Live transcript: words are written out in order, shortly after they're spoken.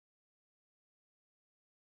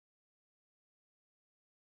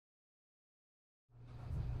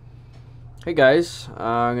Hey guys,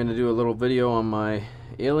 I'm going to do a little video on my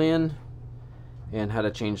Alien and how to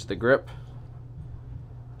change the grip.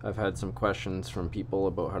 I've had some questions from people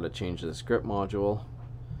about how to change this grip module.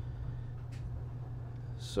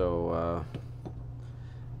 So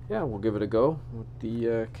yeah, we'll give it a go with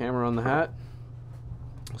the camera on the hat.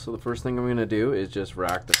 So the first thing I'm going to do is just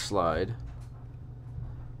rack the slide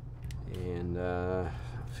and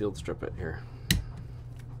field strip it here.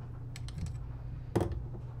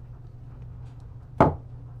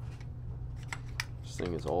 This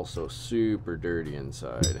thing is also super dirty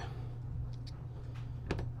inside.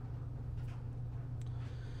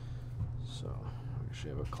 So I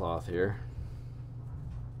actually have a cloth here.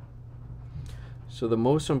 So the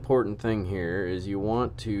most important thing here is you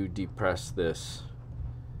want to depress the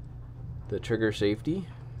trigger safety,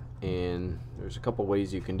 and there's a couple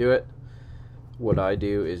ways you can do it. What I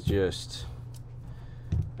do is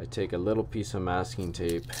I take a little piece of masking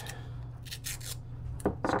tape.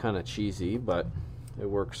 It's kind of cheesy, but it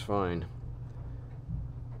works fine.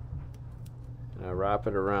 And I wrap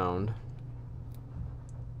it around.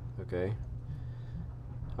 Okay.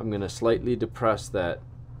 I'm going to slightly depress that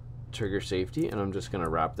trigger safety, and I'm just going to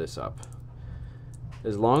wrap this up.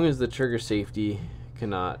 As long as the trigger safety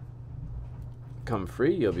cannot come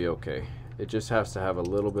free, you'll be okay. It just has to have a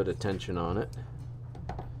little bit of tension on it.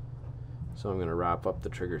 So I'm going to wrap up the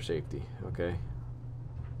trigger safety, okay?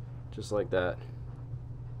 Just like that.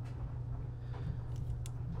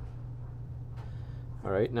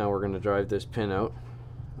 Alright, now we're going to drive this pin out,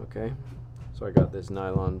 okay? So I got this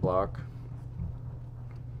nylon block.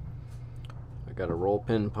 I got a roll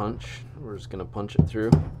pin punch. We're just going to punch it through.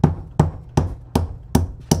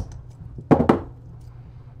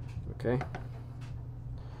 Okay.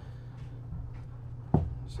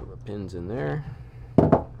 So the pin's in there,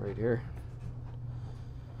 right here.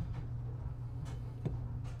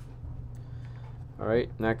 Alright,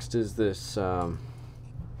 next is this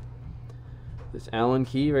this Allen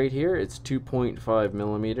key right here. It's 2.5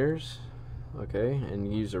 millimeters. Okay,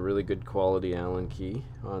 and use a really good quality Allen key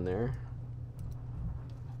on there.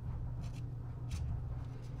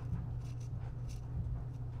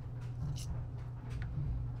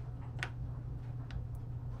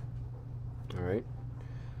 Alright.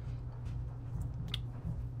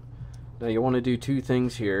 Now you want to do two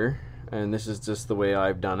things here, and this is just the way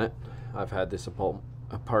I've done it. I've had this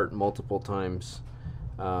apart multiple times.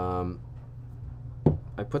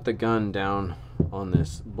 I put the gun down on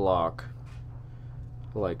this block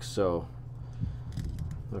like so.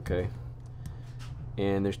 Okay.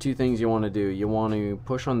 And there's two things you want to do. You want to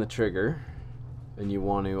push on the trigger, and you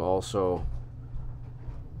want to also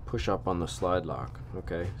push up on the slide lock.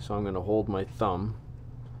 Okay, so I'm going to hold my thumb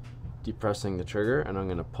depressing the trigger, and I'm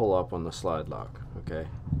going to pull up on the slide lock. Okay,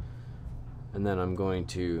 and then I'm going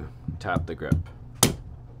to tap the grip.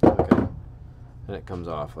 Okay, and it comes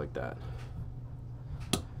off like that.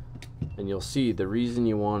 And you'll see the reason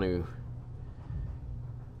you want to,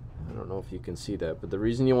 I don't know if you can see that, but the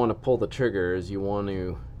reason you want to pull the trigger is you want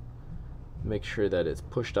to make sure that it's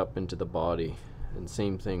pushed up into the body. And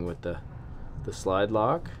same thing with the slide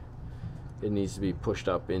lock. It needs to be pushed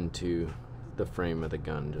up into the frame of the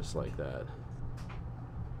gun, just like that.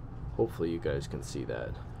 Hopefully you guys can see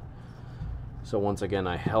that. So once again,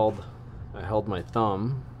 I held my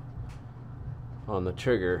thumb on the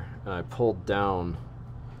trigger and I pulled down,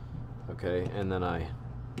 okay, and then I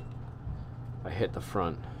hit the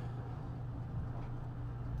front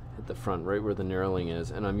right where the knurling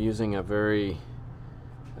is, and I'm using a very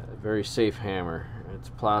safe hammer. It's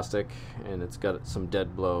plastic and it's got some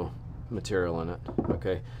dead blow material in it.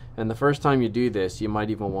 Okay, and the first time you do this, you might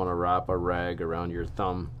even want to wrap a rag around your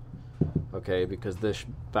thumb, okay, because this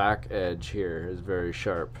back edge here is very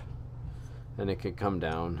sharp and it could come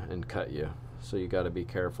down and cut you, so you got to be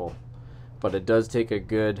careful. But it does take a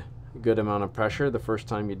good amount of pressure the first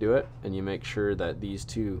time you do it, and you make sure that these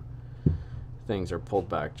two things are pulled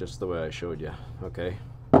back just the way I showed you. Okay,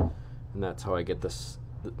 and that's how I get this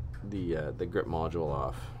the grip module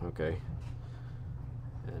off. Okay,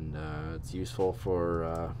 and it's useful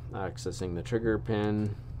for accessing the trigger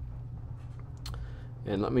pin.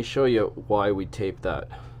 And let me show you why we tape that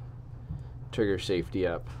trigger safety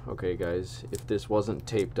up. Okay guys, if this wasn't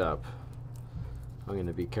taped up, I'm going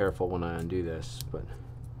to be careful when I undo this, but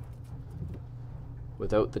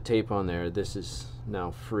without the tape on there, this is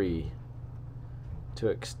now free to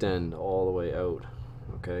extend all the way out.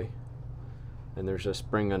 Okay, and there's a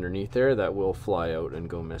spring underneath there that will fly out and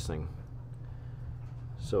go missing.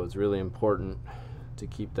 So it's really important to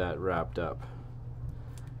keep that wrapped up.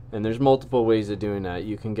 And there's multiple ways of doing that.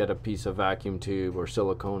 You can get a piece of vacuum tube or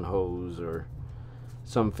silicone hose or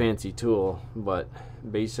some fancy tool, but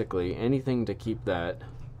basically anything to keep that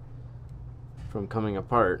from coming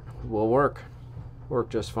apart will work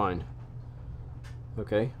just fine.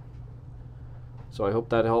 Okay, so I hope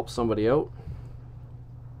that helps somebody out,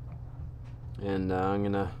 and I'm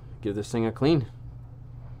gonna give this thing a clean.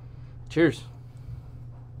 Cheers.